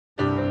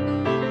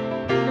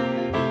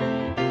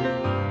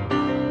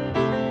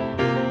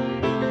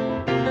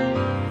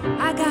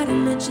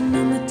an itching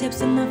on the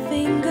tips of my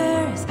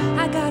fingers.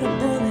 I got a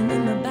boiling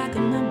in the back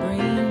of my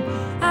brain.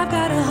 I've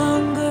got a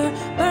hunger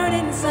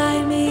burning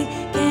inside me,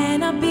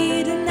 cannot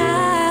be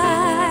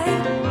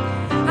denied.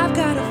 I've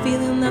got a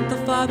feeling that the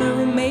Father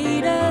who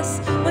made us,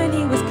 when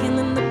he was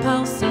killing the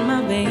pulse in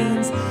my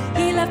veins,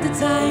 he left a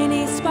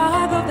tiny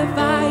spark of the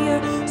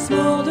fire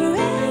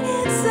smoldering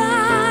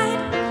inside.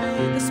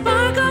 The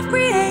spark of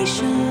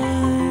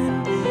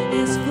creation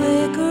is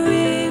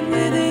flickering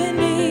within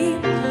me.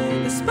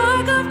 The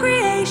spark of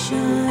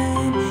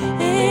creation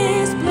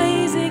is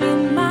blazing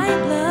in my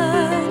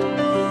blood.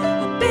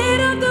 A bit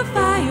of the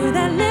fire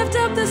that lift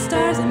up the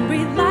stars and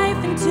breathe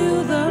life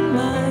into the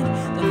mud.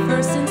 The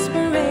first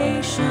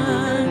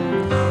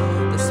inspiration,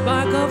 the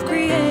spark of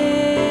creation.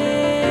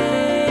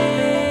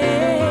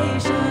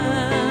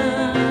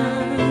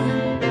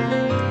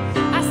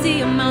 I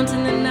see a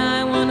mountain and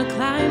I wanna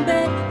climb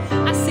it.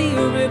 I see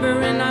a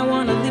river and I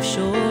wanna leave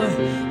shore.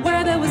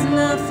 Where there was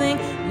nothing,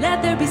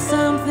 let there be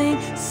something,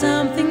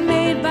 something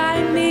made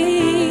by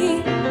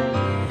me.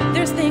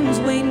 There's things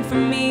waiting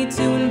for me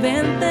to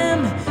invent them.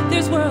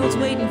 There's worlds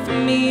waiting for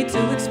me to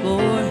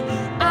explore.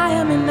 I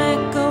am an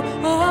echo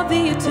of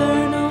the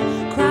eternal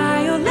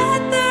cry, oh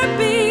let there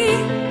be.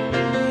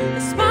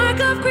 The spark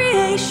of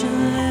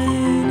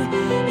creation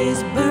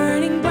is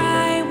burning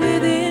bright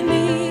within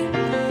me.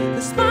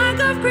 The spark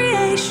of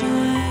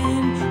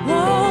creation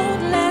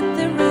won't let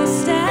them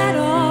rest at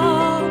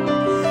all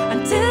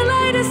until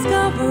I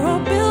discover or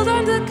build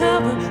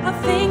undercover a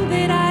thing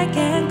that I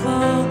can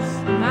call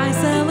my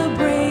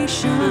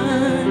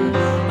celebration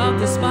of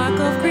the spark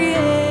of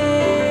creation.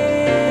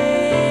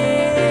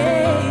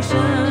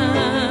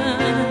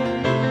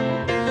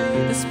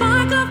 The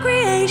spark of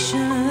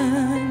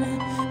creation,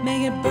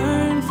 may it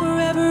burn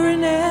forever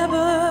and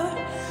ever.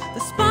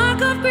 The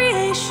spark of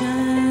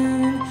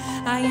creation,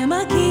 I am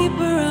a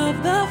keeper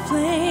of the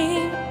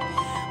flame.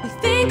 We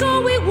think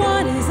all we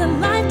want is a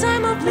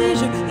lifetime of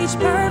leisure, each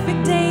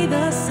perfect day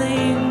the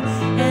same,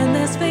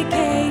 endless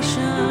vacation.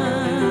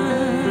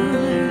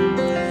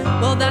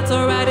 Well, that's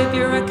alright if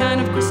you're a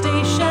kind of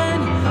crustacean,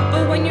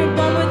 but when you're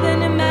born with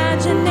an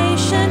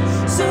imagination,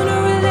 sooner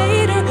or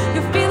later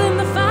you're feeling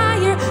the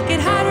fire get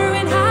hotter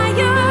and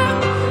higher.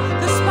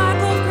 The spark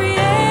of creation.